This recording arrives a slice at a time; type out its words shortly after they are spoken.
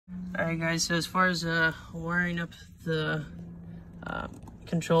Alright guys, so as far as wiring up the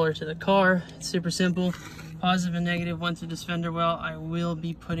controller to the car, it's super simple. Positive and negative went through this fender well. I will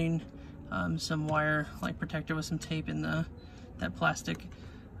be putting some wire like protector with some tape in that plastic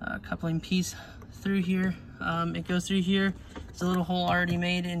coupling piece through here. It goes through here. There's a little hole already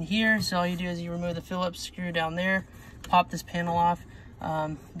made in here, so all you do is you remove the Phillips screw down there, pop this panel off.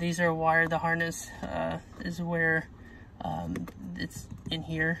 These are wired. The harness is where it's in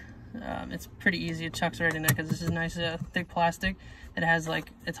here. It's pretty easy. It chucks right in there because this is nice thick plastic that has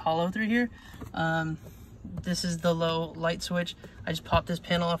it's hollow through here. This is the low light switch. I just pop this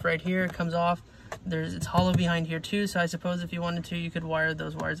panel off right here. It comes off. It's hollow behind here too, so I suppose if you wanted to, you could wire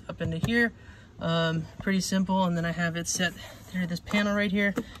those wires up into here. Pretty simple. And then I have it set through this panel right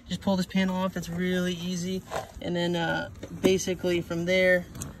here. Just pull this panel off. It's really easy. And then basically from there,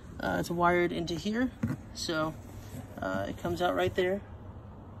 it's wired into here. So it comes out right there.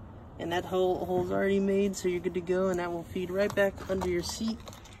 And that hole's already made, so you're good to go. And that will feed right back under your seat.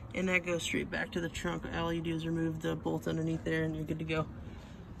 And that goes straight back to the trunk. All you do is remove the bolt underneath there and you're good to go.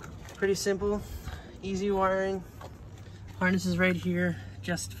 Pretty simple, easy wiring. Harness is right here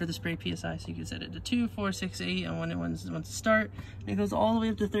just for the spray PSI, so you can set it to 2, 4, 6, 8 on when it wants to start. And it goes all the way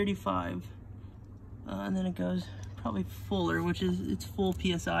up to 35. And then it goes probably fuller, which is it's full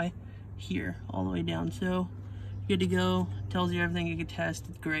PSI here all the way down. So good to go. Tells you everything you can test.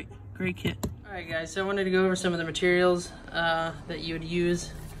 It's great. Great kit. All right guys, so I wanted to go over some of the materials that you would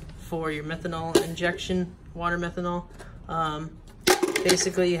use for your methanol injection, water methanol.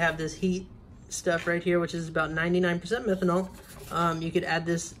 Basically you have this HEET stuff right here, which is about 99% methanol. You could add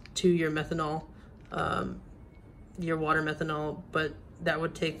this to your methanol, your water methanol, but that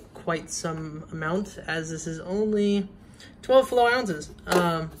would take quite some amount, as this is only 12 flow ounces.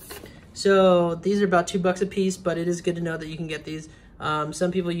 So these are about $2 a piece, but it is good to know that you can get these.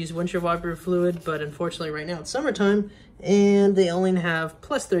 Some people use windshield wiper fluid, but unfortunately right now it's summertime and they only have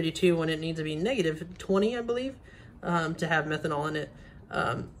plus 32 when it needs to be negative 20, I believe, to have methanol in it,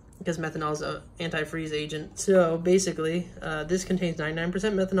 because methanol is an antifreeze agent. So basically, this contains 99%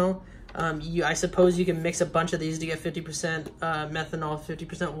 methanol. I suppose you can mix a bunch of these to get 50% methanol,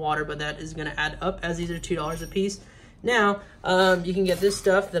 50% water, but that is going to add up, as these are $2 a piece. Now, you can get this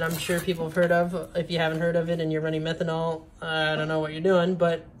stuff that I'm sure people have heard of. If you haven't heard of it and you're running methanol, I don't know what you're doing,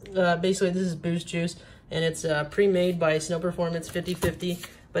 but basically this is Boost Juice, and it's pre-made by Snow Performance 50/50,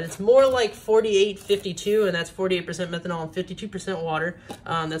 but it's more like 48/52, and that's 48% methanol and 52% water.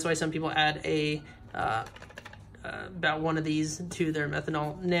 That's why some people add about one of these to their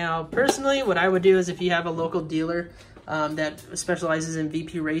methanol. Now, personally, what I would do is, if you have a local dealer that specializes in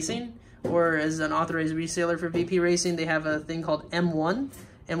VP racing, or as an authorized reseller for VP Racing, they have a thing called M1,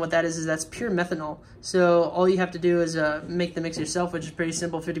 and what that is that's pure methanol. So all you have to do is make the mix yourself, which is pretty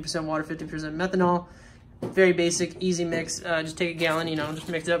simple: 50% water, 50% methanol. Very basic, easy mix. Just take a gallon, just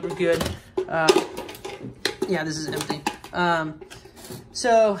mix it up. We're good. Yeah, this is empty.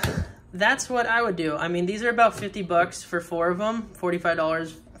 So that's what I would do. I mean, these are about $50 for 4 of them,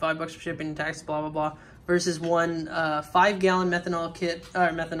 $45, $5 for shipping and tax, blah blah blah. Versus one 5-gallon methanol kit, or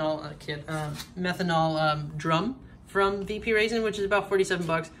methanol drum from VP Racing, which is about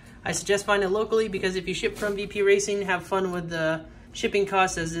 $47. I suggest finding it locally, because if you ship from VP Racing, have fun with the shipping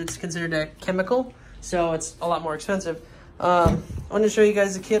costs, as it's considered a chemical, so it's a lot more expensive. I want to show you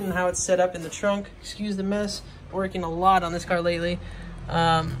guys the kit and how it's set up in the trunk. Excuse the mess. Working a lot on this car lately.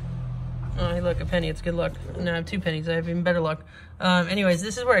 Oh, hey, look, a penny. It's good luck. No, I have 2 pennies. I have even better luck. Anyways,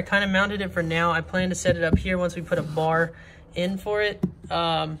 this is where I kind of mounted it for now. I plan to set it up here once we put a bar in for it.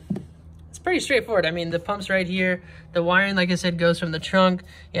 It's pretty straightforward. I mean, the pump's right here. The wiring, like I said, goes from the trunk.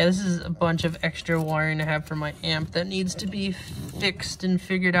 Yeah, this is a bunch of extra wiring I have for my amp that needs to be fixed and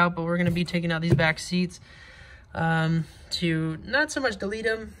figured out, but we're going to be taking out these back seats to not so much delete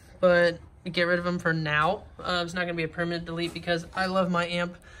them, but get rid of them for now. It's not going to be a permanent delete, because I love my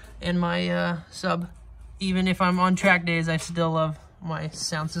amp and my sub. Even if I'm on track days, I still love my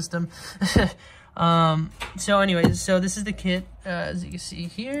sound system. So anyways, so this is the kit, as you can see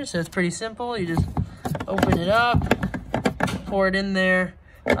here. So it's pretty simple. You just open it up, pour it in there.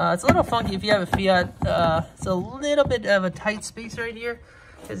 It's a little funky if you have a Fiat. It's a little bit of a tight space right here.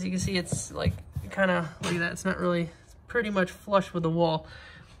 As you can see, it's like kind of, look at that. It's not really, it's pretty much flush with the wall.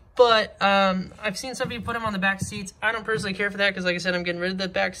 But I've seen some people put them on the back seats. I don't personally care for that, because like I said, I'm getting rid of the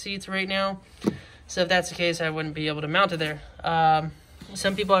back seats right now. So if that's the case, I wouldn't be able to mount it there.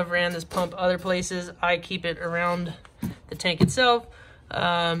 Some people have ran this pump other places. I keep it around the tank itself.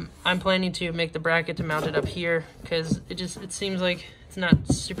 I'm planning to make the bracket to mount it up here, because it seems like it's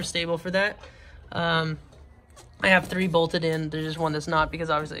not super stable for that. I have 3 bolted in. There's just one that's not because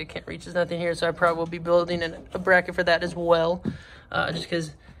obviously it can't reach. There's nothing here, so I probably will be building a bracket for that as well, just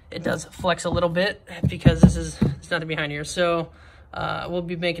because it does flex a little bit because it's nothing behind here. So we'll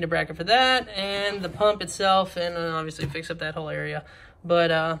be making a bracket for that and the pump itself, and obviously fix up that whole area.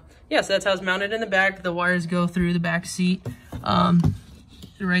 But yeah, so that's how it's mounted in the back. The wires go through the back seat,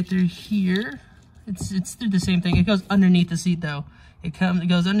 right through here. It's through the same thing. It goes underneath the seat though. It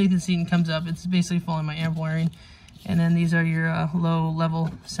goes underneath the seat and comes up. It's basically following my amp wiring. And then these are your low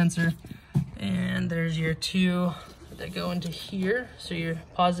level sensor. And there's your 2 that go into here. So your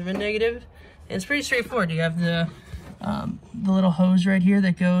positive and negative. And it's pretty straightforward. You have the little hose right here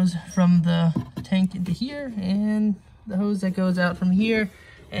that goes from the tank into here, and the hose that goes out from here.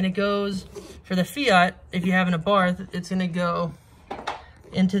 And it goes, for the Fiat, if you have an Abarth, it's gonna go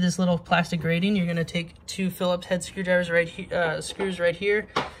into this little plastic grating. You're gonna take 2 Phillips head screwdrivers right here, screws right here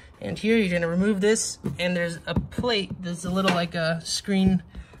and here. You're gonna remove this, and there's a plate. There's a little like a screen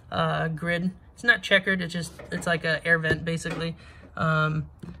grid. It's not checkered. It's like a air vent basically.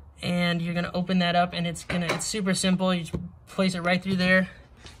 And you're gonna open that up, and it's super simple. You just place it right through there.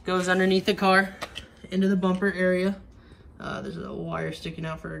 Goes underneath the car into the bumper area. There's a wire sticking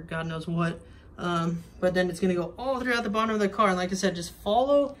out for God knows what. But then it's gonna go all throughout the bottom of the car. And like I said, just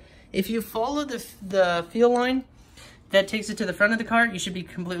follow, if you follow the fuel line that takes it to the front of the car, you should be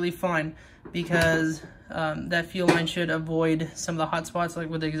completely fine, because that fuel line should avoid some of the hot spots like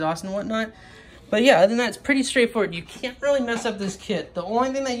with the exhaust and whatnot. But yeah, other than that, it's pretty straightforward. You can't really mess up this kit. The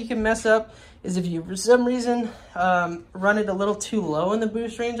only thing that you can mess up is if you, for some reason, run it a little too low in the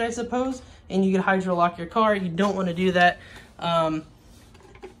boost range, I suppose, and you can hydro lock your car. You don't want to do that.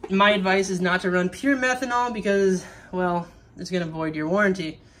 My advice is not to run pure methanol because, well, it's going to void your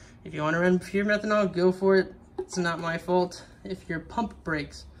warranty. If you want to run pure methanol, go for it. It's not my fault if your pump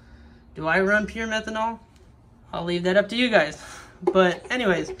breaks. Do I run pure methanol? I'll leave that up to you guys. But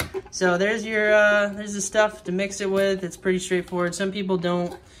anyways, so there's your there's the stuff to mix it with. It's pretty straightforward. Some people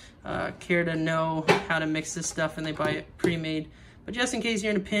don't care to know how to mix this stuff and they buy it pre-made. But just in case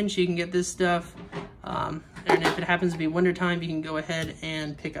you're in a pinch, you can get this stuff. And if it happens to be wintertime, you can go ahead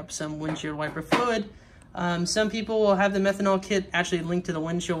and pick up some windshield wiper fluid. Some people will have the methanol kit actually linked to the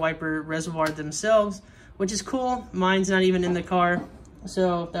windshield wiper reservoir themselves, which is cool. Mine's not even in the car,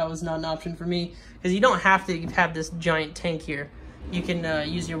 so that was not an option for me, because you don't have to have this giant tank here. You can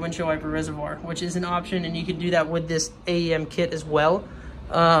use your windshield wiper reservoir, which is an option, and you can do that with this AEM kit as well.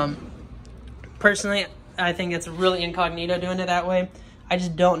 Personally, I think it's really incognito doing it that way. I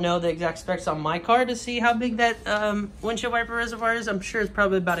just don't know the exact specs on my car to see how big that windshield wiper reservoir is. I'm sure it's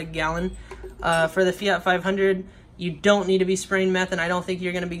probably about a gallon. For the Fiat 500, you don't need to be spraying meth, and I don't think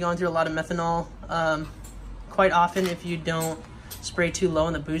you're going to be going through a lot of methanol quite often if you don't spray too low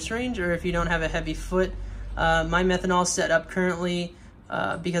in the boost range, or if you don't have a heavy foot. My methanol is set up currently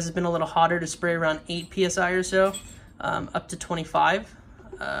because it's been a little hotter to spray around 8 psi or so, up to 25.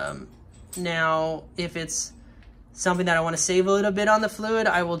 Now, if it's something that I want to save a little bit on the fluid,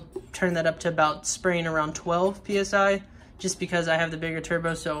 I will turn that up to about spraying around 12 psi, just because I have the bigger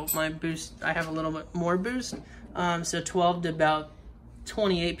turbo, so my boost, I have a little bit more boost. So 12 to about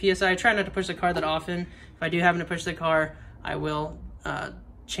 28 psi. I try not to push the car that often. If I do happen to push the car, I will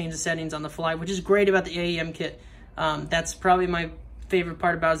change the settings on the fly, which is great about the AEM kit. That's probably my favorite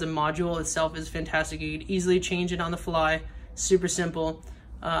part about it. The module itself is fantastic. You can easily change it on the fly, super simple.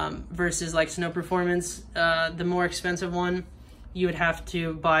 Versus like Snow Performance, the more expensive one, you would have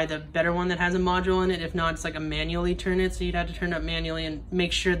to buy the better one that has a module in it. If not, it's like a manually turn it, so you'd have to turn it up manually and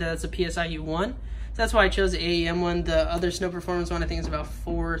make sure that that's a PSI you want. So that's why I chose the AEM one. The other Snow Performance one, I think, is about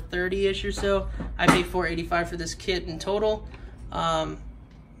 $430-ish or so. I paid $485 for this kit in total.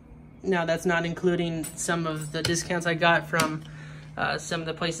 Now that's not including some of the discounts I got from some of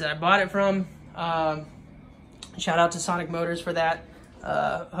the places I bought it from. Shout out to Sonic Motors for that.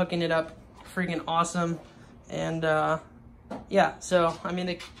 Hooking it up, freaking awesome. And yeah, so I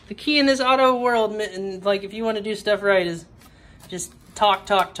mean, the key in this auto world, and like if you want to do stuff right, is just talk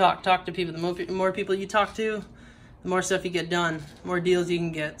to people. The more people you talk to, the more stuff you get done, the more deals you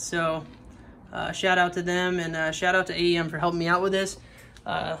can get. So shout out to them, and shout out to AEM for helping me out with this.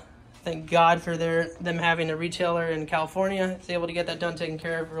 Thank God for them having a retailer in California. It's able to get that done, taken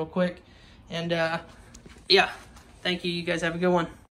care of real quick. And yeah, thank you. You guys have a good one.